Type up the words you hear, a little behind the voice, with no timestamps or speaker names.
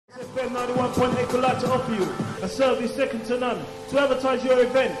FM 91.8 would like to offer you a service second to none. To advertise your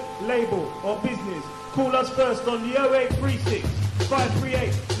event, label or business, call us first on the 0836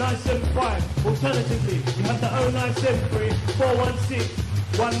 538 975. Alternatively, you have the 0973 416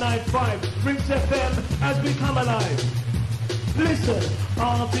 195. Rinse FM as we come alive. Listen,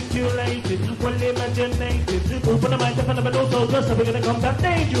 articulated, well imaginated. Open the microphone but also just so we're gonna come back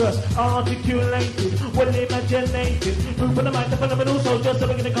dangerous. Articulated, well imaginated. Open the microphone but also just so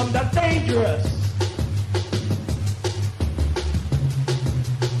we're gonna come back dangerous.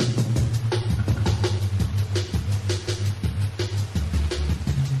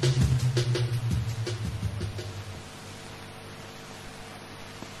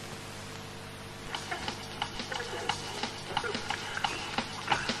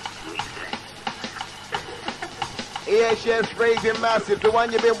 EHS raving massive, the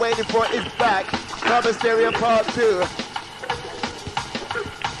one you've been waiting for is back. Club Stereo Part 2.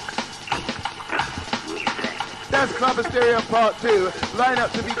 That's Club Stereo Part 2. Line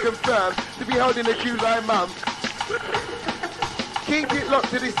up to be confirmed, to be held in the July month. Keep it locked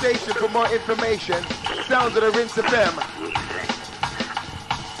to this station for more information. Sounds of the Rinse FM.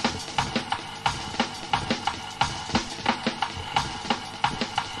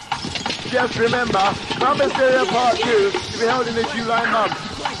 Just remember, Club Stereo Part 2 to be held in the July month.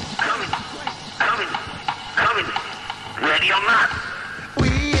 Coming. Ready or not?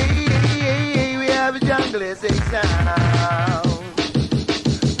 We have a jungle sound.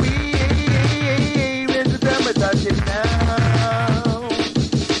 We Rinse FM touching now.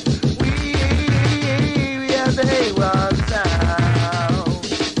 We have the A1 sound.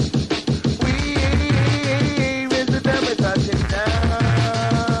 We Rinse FM touching now.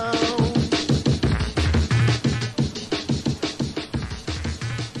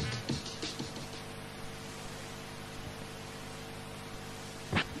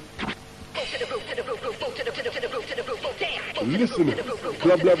 Listen,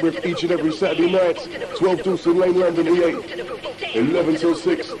 Club Labrynth each and every Saturday night, 12 Dalston Lane, London, E8, 11 till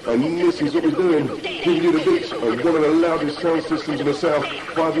 6, and this is what we're doing, giving you the beats of one of the loudest sound systems in the south,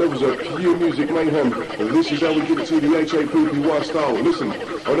 5 levels of pure music mayhem, and this is how we give it to the HAPPY style. Listen,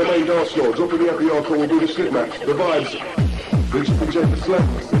 on the main dance floor, dropping the happy hardcore will be the slip match, the vibes, the DJ the slam,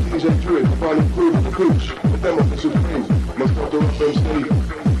 the DJ Druid, the final crew, the cooch, the demo, the supreme, must not do up them Steve.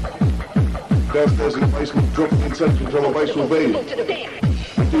 Downstairs in the basement, dropping intelligence on a bass will be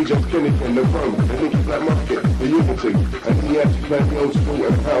the DJ Kenny and the Chrome, the Nicky Black Market, the Unity, and then he had to play the old school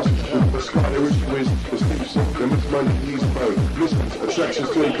and house with the Sky, the Richie Wiz, the Steve Sick, the Mix Monday, the Easy Mode, listens, attractions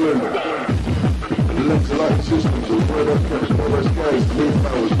to include the legs are like the systems, the word of catch, the rest games, the new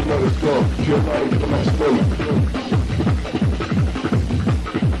powers, the notice God, pure mind, the max film.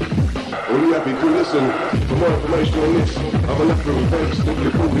 All you happy to listen for more information on this, have a look through events that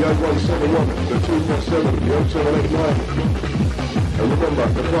you call the 0171, the 247, the 0789. And remember,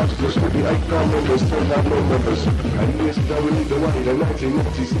 the prices are strictly £8 members, £10 non-members. And years ago we lead the way, the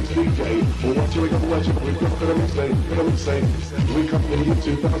 1996 DJ. Well, watch it, we've got for the mixtape, we come in the year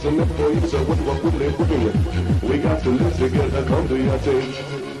 2000, never for years, so what we're living. We got to live together, come do your thing.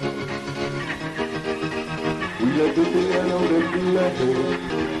 We let the piano, then be laughing.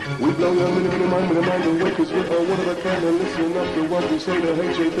 We blow your mind with the mind away, cause we're all one of a kind, and listen up to what we say, the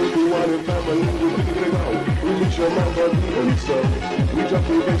HAPPY and family, we're gonna go. Release your mind, body, and stuff. We jump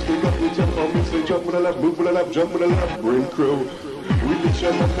against the rock, we jump on me, say jump with a lap, move with a lap, jump with a lap, bring crew. Release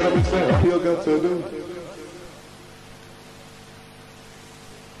your mind, and say, all you got to do.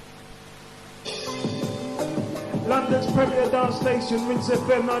 London's premier dance station, Rinse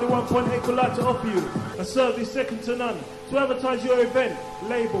FM 91.8 would like to offer you a service second to none. To advertise your event,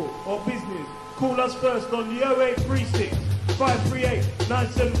 label or business, call us first on the 0836 538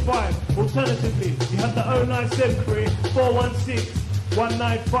 975. Alternatively, you have the 0973 416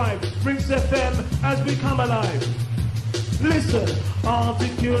 195. Rinse FM as we come alive. Listen,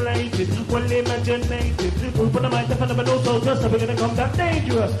 articulated, well imaginated. Open the microphone but also just so we're gonna come back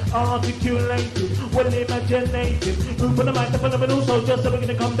dangerous. Articulated, well imaginated. Open the microphone but also just so we're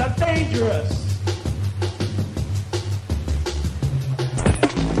gonna come back dangerous.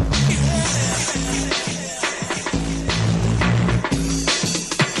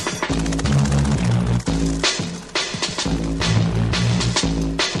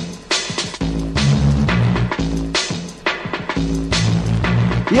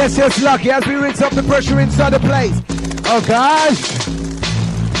 Yes, Lucky, as we rinse up the pressure inside the place. Oh, gosh.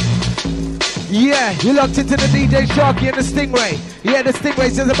 Yeah, you locked into the DJ Sharkey and the Stingray. Yeah, the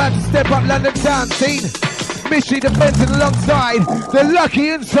Stingray's just about to step up London town scene. Mystery Fenton alongside the Lucky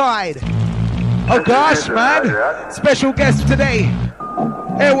inside. Oh, gosh, man. Special guest today.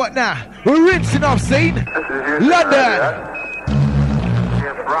 Hey, what now? We're rinsing off, scene. London.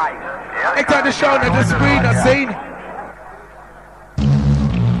 Inside the show, on the screen, I seen.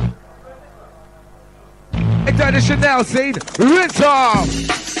 Inside the Chanel scene, rinse off.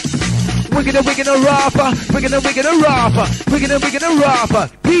 Wiggin' a rapper, wiggin' a rapper, wiggin' a rapper.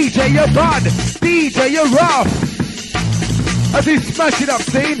 DJ, you're fun, DJ, you're rough. As he smash it up,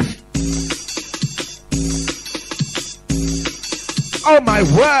 scene. Oh my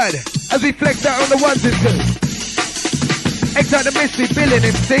word, as he flex out on the ones and twos. Inside the Mystery Billing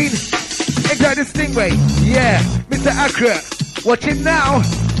him, scene. Inside the Stingray, yeah, Mr. Accurate. Watch it now.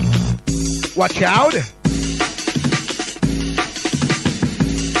 Watch out.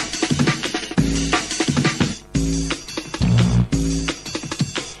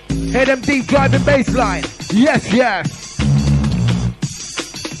 Hear them deep driving bass line. Yes, yes.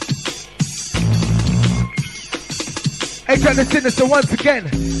 Inside the Sinister once again.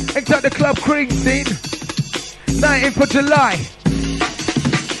 Inside the Club Cream scene. 19th of July.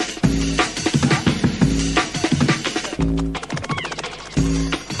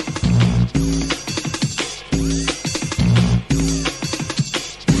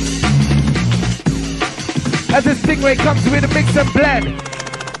 As the Stingray comes with a mix and blend.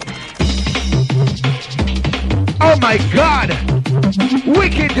 Oh my God!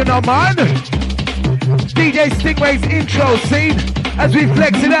 Wicked, you know, man! DJ Stingray's intro scene as we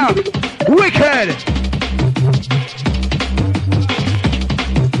flex it out. Wicked!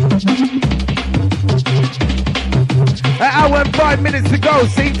 An hour and 5 minutes to go,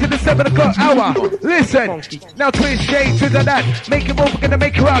 scene to the 7 o'clock hour. Listen, now twist shades with that. Make it move, we're gonna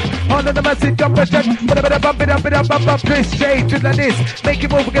make it rock. On the massive jump and jump. Bump it up, twist shades with this. Make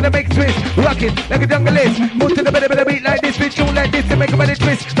it move, we're gonna make a twist. Rock it like a jungle is. Move to the beat like this, bitch, tune like this. And make a body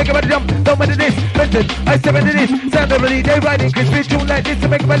twist, make a body jump. Don't matter this, listen, I step into this. Sound of the day riding, Chris, bitch, tune like this.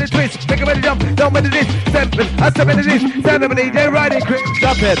 And make a body twist, make a body jump. Don't matter this, sample, I step into this. Sound of the day riding, Chris.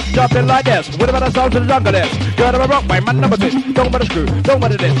 Jumping like this. What about the sound of the jungle is? Girl, I'm a rock, my man number 6. Don't matter screw, don't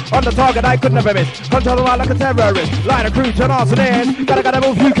matter this. On the target, I could never miss. Control around like a terrorist. Line of crew, turn on to this. Gotta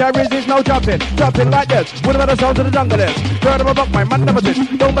move, you can't resist, no jumping. Jumping like this. What about the sound of the jungle is? Girl, I'm a rock, my man number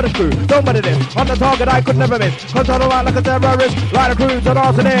 6. Don't matter screw, don't matter this. On the target, I could never miss. Control around like a terrorist. Line of crew, turn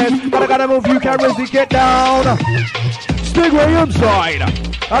on to this. Gotta move, you can't resist, get down. Stingray inside.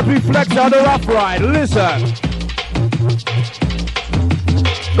 As we flex out the rough ride, listen.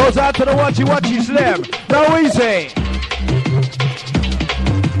 Goes out to the watchy slim. No easy.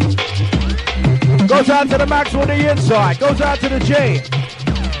 Goes out to the Max on the inside. Goes out to the G.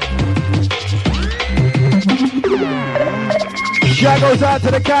 Jack goes out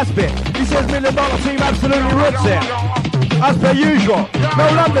to the Caspian. He says $1 million team absolutely rips it. As per usual. No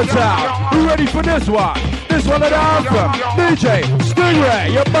London town. Who ready for this one? This one at the anthem. DJ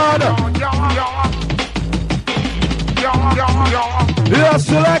Stingray, your partner. Your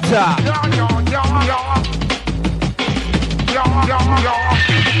selector.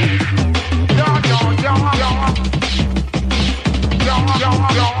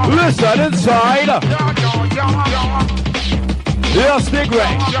 Listen inside. Your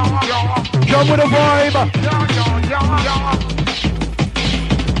Stingray. Come with a vibe.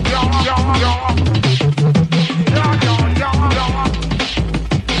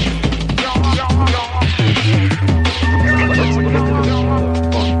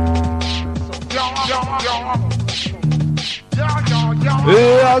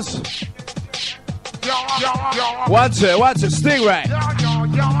 Yes. Watch it, Stingray.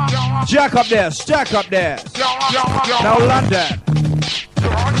 Jack up this. Now London.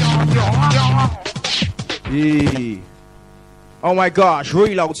 Oh my gosh,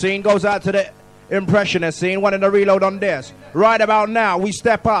 reload scene goes out to the impressionist scene. Wanting to reload on this. Right about now, we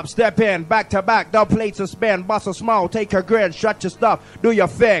step up, step in, back to back, double plates to spin, bust a smile, take your grin, shut your stuff, do your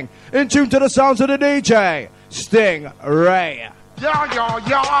thing. In tune to the sounds of the DJ, Stingray.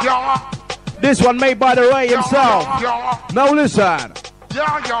 This one made by the Ray himself. Now listen.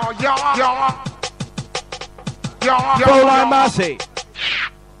 Full line Massey.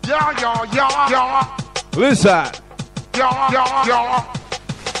 Listen.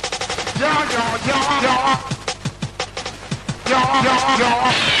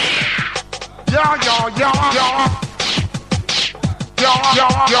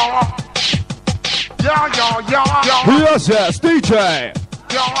 Yes, yes, DJ.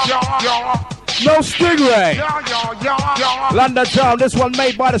 No Stingray. London town, this one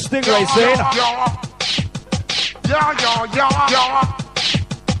made by the Stingray scene.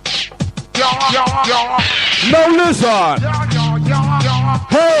 No listen.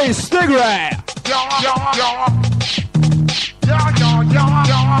 Hey, Stingray.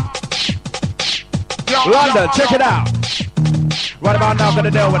 London, check it out. Right about now,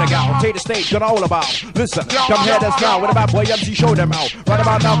 gonna deal with a gal. Take the stage, gonna all about. Listen, come hear this now. With a bad boy MC, show them out. Right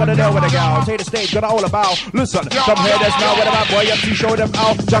about now, gonna deal with a gal. Take the stage, gonna all about. Listen, come hear this now. With a bad boy MC, show them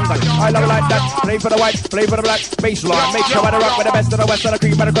out. Jungle, I love it like that. Play for the white, play for the black. Baseline, make sure I rock with the best of the west of the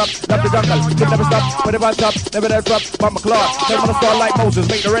cream and the crop. Love the jungle, could never stop. Put it on top, never let drop. Bump my claw, take on the star like Moses.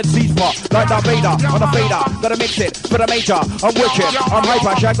 Make the Red Sea part, like Darth Vader on the fader. Gotta mix it for the major. I'm wicked, I'm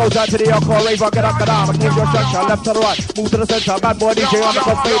hyper. Shack goes out to the encore raver. Get up, get down. Move your structure, left to the right, move to the center. Bad boy DJ on the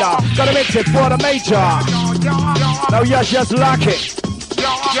fader. Gotta mix it for the major. Now yes, like it.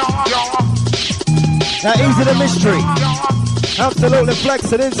 Now easy the mystery. Absolutely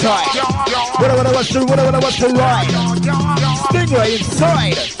flexing inside. Whatever what's to ride. Stingray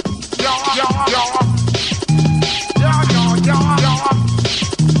inside.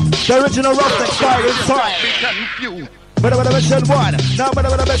 The original Roughneck style inside. Whatever mission 1, now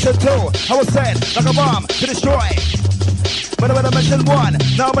whatever mission 2. I was sent like a bomb to destroy. Whatever mission 1,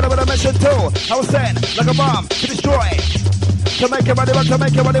 now whatever mission 2. I was sent like a bomb to destroy. To make everybody rock, to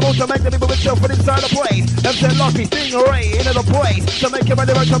make everybody move, to make the people with yourself inside the place. Them said Lucky, Stingray into the place. To make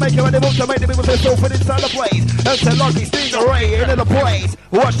everybody rock, to make everybody move, to make the people with yourself inside the place. Them said Lucky, Stingray into the place.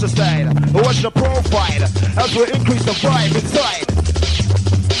 Watch the style, watch the profile as we increase the vibe inside.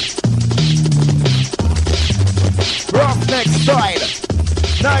 Roughneck style,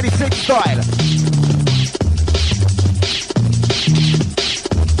 96 style.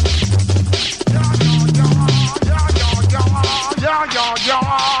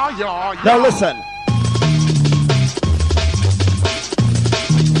 Now listen.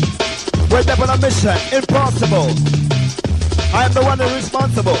 We're never on a mission, impossible. I am the one who's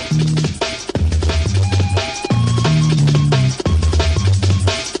responsible.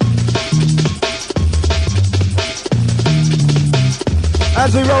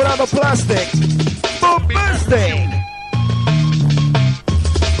 As we roll out the plastic, bombastic.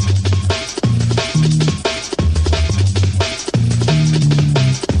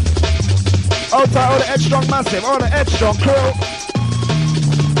 All tight, all the headstrong massive, all the headstrong crew.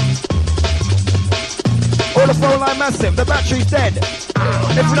 All the phone line massive, the battery's dead.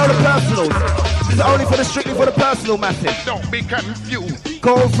 If you know the personals, this is only for the strictly for the personal massive. Don't be confused.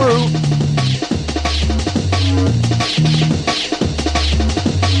 Call through.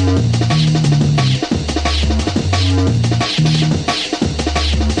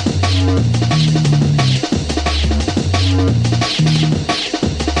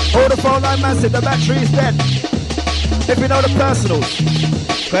 All the phone line massive, the battery is dead. If you know the personals,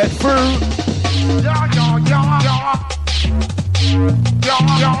 get through.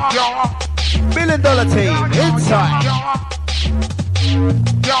 $1 billion team, inside.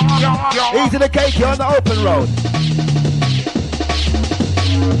 Easy the cake, you're on the open road.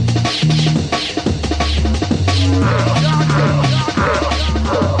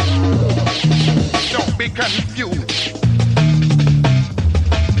 Don't be confused.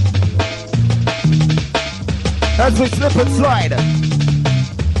 As we slip and slide,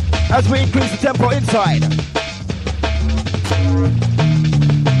 as we increase the tempo inside.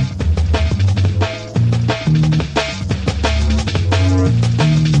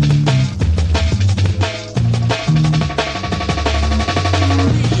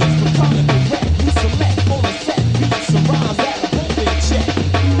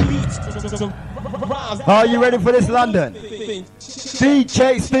 Are you ready for this, London?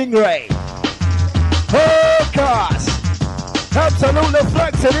 DJ Stingray. Focus! Absolutely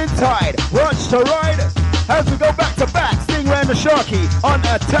flexing inside. Watch the ride as we go back to back. Stingray and the Sharkey on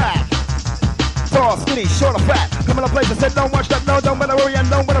attack. Tall, skinny, short or fat. Come in a place and said, don't watch that, no, don't wanna worry and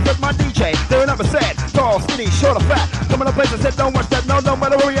don't wanna affect my DJ. They never said, tall, skinny, short or fat. Come in a place and said, don't watch that, no, don't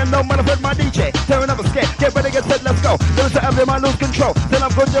wanna worry and don't wanna affect my DJ. They never scared, get ready, get set, let's go. There is the every man lose control. Then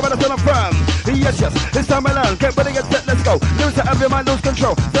I'm good, you're better, then I'm firm. Yes, yes, it's time I learn. Get ready, get set, let's go. There is the every man lose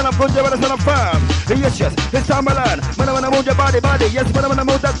control. Then I'm good, you're better, then I'm firm. Yes, yes, it's time I learn. When I wanna move your body, yes, when I wanna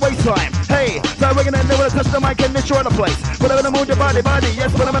move that waistline. Hey, so we're gonna never touch the mic and destroy the place. When I wanna move your body,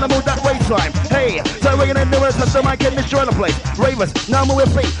 yes, when I wanna move that waistline. Hey, so we're gonna never touch the mic and destroy the place. Ravers, now move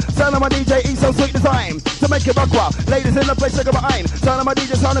your feet. Sound of my DJ, eat so sweet design. To make it rock wild. Ladies in the place, check out my aim. Sound of my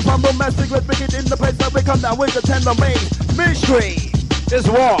DJ, sounding from bombastic with wicked in the place that we come down with the tender main. Mystery is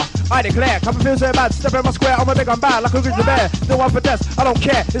war. I declare, come and feel so bad. Step in my square, I'm a big, I'm bad, like a grizzly bear. No one for test, I don't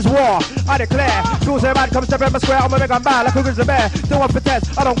care, it's war. I declare, feel so bad, come step in my square, I'm a big, I'm bad, like a grizzly bear. No one for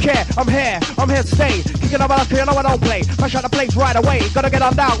test, I don't care, I'm here to stay. Kicking up my luck, you know I don't play. Mash out the place right away, gotta get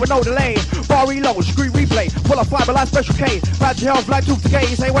on down with no delay. Bar reload, screen replay, full of fiber like Special K. Bad to health like tooth decay.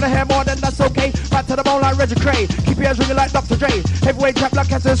 Say wanna hear more, then that's okay. Back to the bone like Reggie Cray. Keep your ears ringing like Dr. Dre. Heavyweight trap like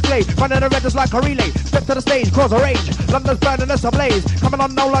Cassius Clay. Running the red just like a relay. Step to the stage, cause a rage. London's burning us ablaze. Coming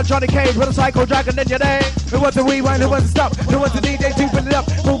on now like Johnny Cage with a psycho dragon in your day. Who wants to rewind, who wants to stop? Who wants to DJ to put it up?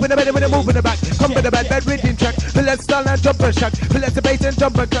 Moving the bed with a move in the back. Come with the bed rhythm track. But let's start and jump and shack. But let's the bass and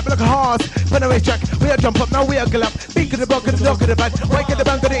jump and clap like a horse. But a race track. We are jump up, now we are glap. Beak of the block and the dog of the back. Wake at the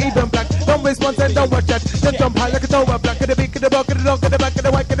bank of the even black. Don't response and don't watch that. Then jump high like a tower black. At the beak of the block and the dog of the back. And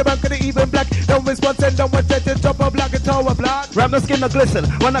the wake at the bank of the even black. Don't response and don't watch that. Then jump up like a tower black. Ram the skin to glisten.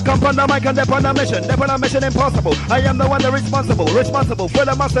 When I come from the mic and they're on a mission. They're on a mission impossible. I am the one that responsible for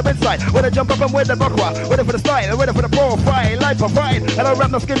the massive insight. When I jump up and with the buckwa. Ready for the style, ready for the profile. Life of pride. And I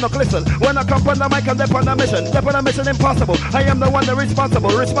ram the skin to glisten. When I come from the mic and they're on a mission. They're on a mission impossible. I am the one that responsible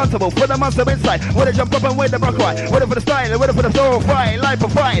for the massive insight. When I jump up and with the buckwa. Ready for the style, ready for the profile. Life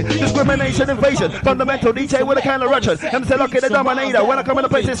of pride. Discrimination, invasion. Fundamental DJ with a kind of Russian. I'm still lucky the dominator. When I come in the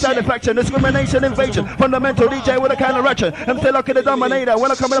place it's satisfaction. Discrimination, invasion. Fundamental DJ with a kind of Russian. I'm still lucky the dominator.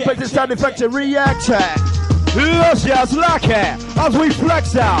 When I come in the place it's satisfaction. Reaction. Yes, lucky. As we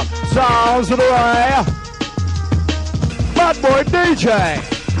flex out. Sounds of the way. Bad boy DJ.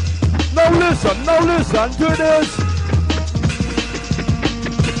 Now listen to this.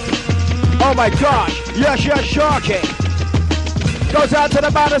 Oh my gosh. Yes, Sharkey. Goes out to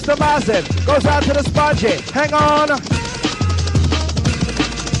the baddest, the massive. Goes out to the spongy. Hang on.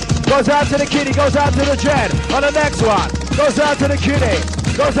 Goes out to the kitty. Goes out to the dread. On the next one. Goes out to the kitty.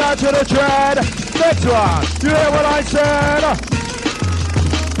 Goes out to the dread. Next one. You hear what I said?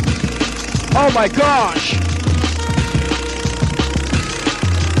 Oh my gosh.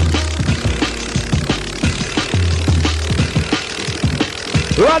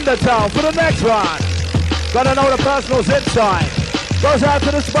 London Town for the next one. Gotta know the personals inside. Goes out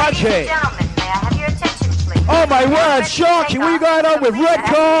to the spongy. Ladies and gentlemen, may I have your attention, please? Oh my word, Sharkey, what are you going on with? Red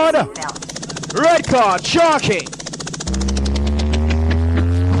card. Red card, Sharkey.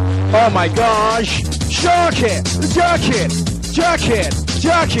 Oh my gosh. Sharkey,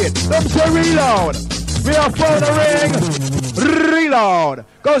 jacket. Don't say reload. We are phone a ring. Reload.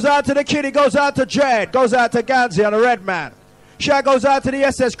 Goes out to the kitty, goes out to Jed, goes out to Gansy on the red man. Shaq goes out to the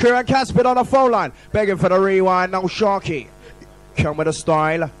SS crew and Caspid on the phone line. Begging for the rewind, no Sharkey. Come with a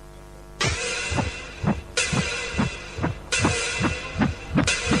style.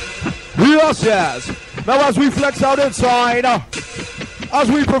 Yes. Now as we flex out inside, as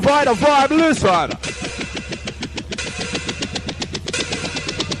we provide a vibe, listen.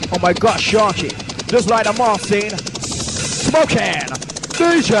 Oh my gosh, Sharkey. Just like the moth scene. Smoking.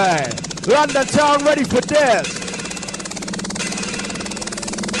 DJ. London Town ready for this.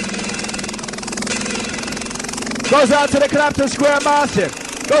 Goes out to the Clapton Square Massive.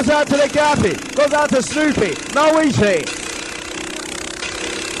 Goes out to the Gappy. Goes out to Snoopy. No easy.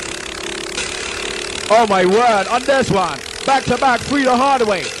 Oh my word, on this one. Back to back, Free the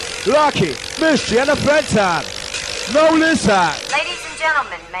Hardaway. Lucky, Mystery and the Fenton. No listen. Ladies and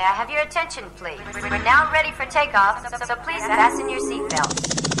gentlemen, may I have your attention, please? We're now ready for takeoff, so please fasten your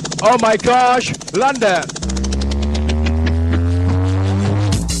seatbelts. Oh my gosh, London.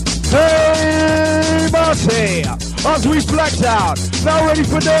 Hey, Marcy, as we flex out, now ready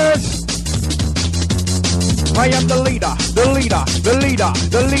for this? I am the leader.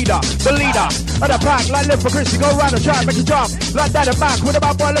 Of the pack, like live for Christy, go round the track, make you jump. Like that and back, with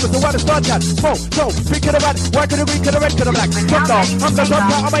about boy livers, the water start chat. Smoke, speak to the red, white to the green, to the red, to the black. Jump down, I'm the top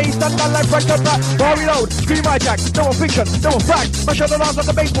cat, I'm a east, and like fresh cut back. Bar reload, scream my jack, no one fiction, no one fact. My shot around like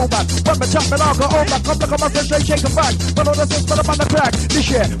a baseball bat. One my chap, and I'll go on back, come look on my friend, straight shake and back. But on the sense, but I'm on the track. This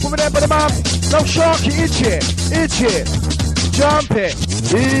year, moving there for the mouth. No Sharky, itchy. Jump it.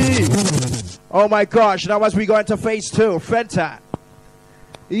 Oh my gosh, now as we go into phase 2, Fenton.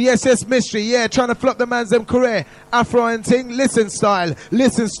 Yes, Mystery, yeah, trying to flop the man's them career. Afro and ting, listen style.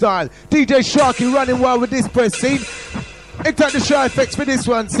 DJ Sharkey running wild with this press scene. Ignite the show effects for this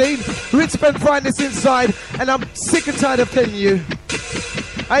one, scene. Rich Ben find this inside, and I'm sick and tired of telling you.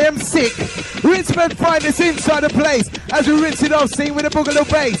 I am sick. Rich Ben find this inside the place, as we rinse it off, scene with a boogaloo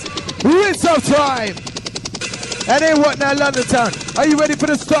bass. Rinse off time. And then what now, London Town? Are you ready for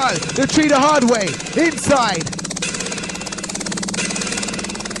the style? The treat the hard way. Inside.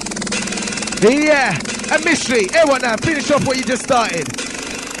 Yeah, and Mystery, hey what now, finish off what you just started.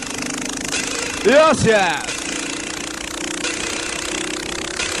 Yes.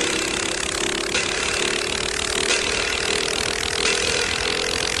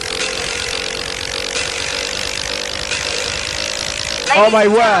 Oh my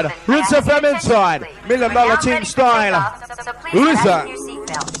word. Rinse FM inside. $1 Million Team style. Listen.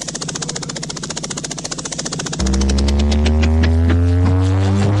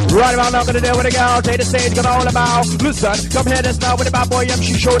 Right about now, gonna deal with a girl, take the stage, gonna all about. Listen, come here this now with the bad boy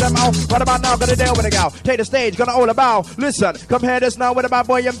MC, show them out. Right about now, gonna deal with a girl, take the stage, gonna all about. Listen, come here this now with the bad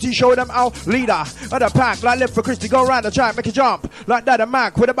boy MC, show them out. Leader of the pack, like live for Christy, go round the track, make a jump. Like that, a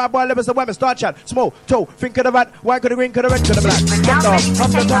Mac, with the bad boy livers, the women start chat. Small toe, think of the rat, white, could the green, could the red, could the black. Get off,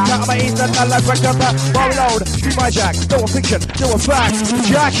 I'm the top, out of my east, and I like red jumper. Bar load, street my jack, no a fiction, no a fact.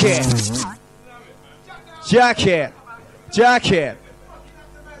 Jacket. Jacket. Jacket.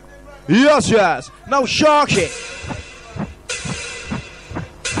 Yes, yes. Now Sharkey.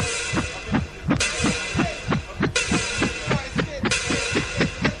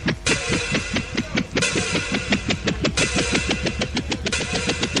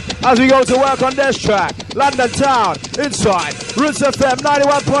 As we go to work on this track, London Town, inside, Roots FM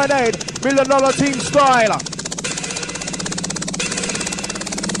 91.8, $1 Million Team style.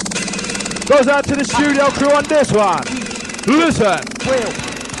 Goes out to the studio crew on this one. Listen.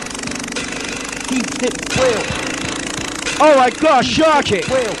 Keep it real. Oh my gosh, Sharkey.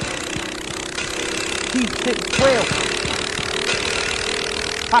 Real. Keep it real.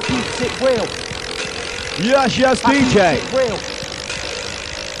 I keep it real. Yes, yes, DJ.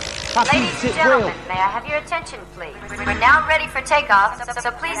 Ladies and gentlemen, may I have your attention, please? We're now ready for takeoff,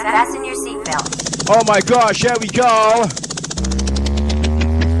 so please fasten your seatbelts. Oh my gosh, here we go.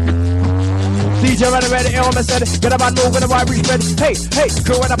 DJ ready, almost said, get up and move when the right reach ready. Hey, hey,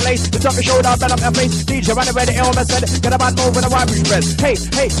 crew in the place, it's up your shoulder, bend up your face. DJ ready, almost said, get up and move when the right reach ready. Hey,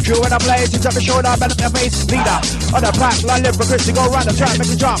 hey, crew in the place, it's up your shoulder, bend up your face. Leader on the pack, like live for Christy, go round the track,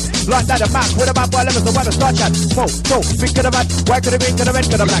 make a jump. Like that, a Mac, with a bad boy, livers, the weather start chat. Smoke, so, think of the rat, white to the green, to the red,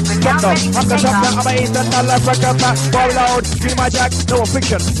 to the black. Jump up, I'm the top, now I'm a east, and I left, right, jump back. Bar load, scream my jack, no a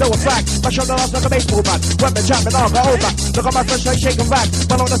fiction, no a fact. My shoulder lost like a baseball bat. When the champion, I'll go over. Look at my fresh like shaking back.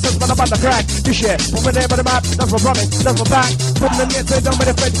 But on the sense, when I'm on the crack. This year, put me there by the map, that's my promise, that's my back. Put the net straight down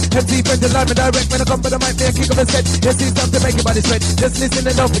with the friend. MC Fenton, live and direct. When I come for the mic, they kick up a set. Yes, it's time to make your body sweat. Just listen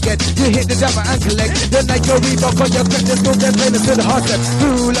and don't forget. You hit the jammer and collect. Then like your Reebok on your crack, just go them playing to the hard step. Who,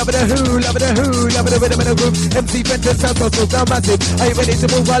 love it, who, love it, who, love it, rhythm in the groove. MC Fenton sounds so sound massive. Are you ready to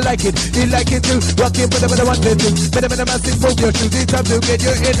move? I like it. You like it too. Rockin' with the one to do. Better than a massive move your shoes. It's time to get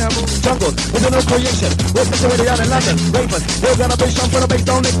you in a move. Jungle, with a new creation. We're situated down in London. Ravens, we're gonna bass on for the bass.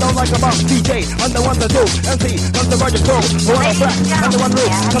 Don't lick down like a bomb. DJ, I'm the one to do. MC, I'm the Roger Crow. For one back, I'm the one rule.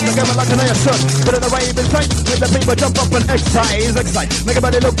 Come together like an iron sun. Put it away, been tight. With the people jump up and excite. Make a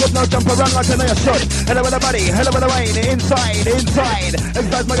body look good, now jump around like an iron sun. Hello with the body, hello with the rain. Inside. Excite,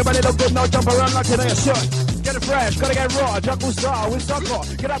 make a body look good, now jump around like an iron sun. Get it fresh, gotta get raw. Jungle star with soccer.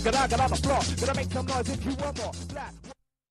 Get up the floor. Gotta make some noise if you want more. Black.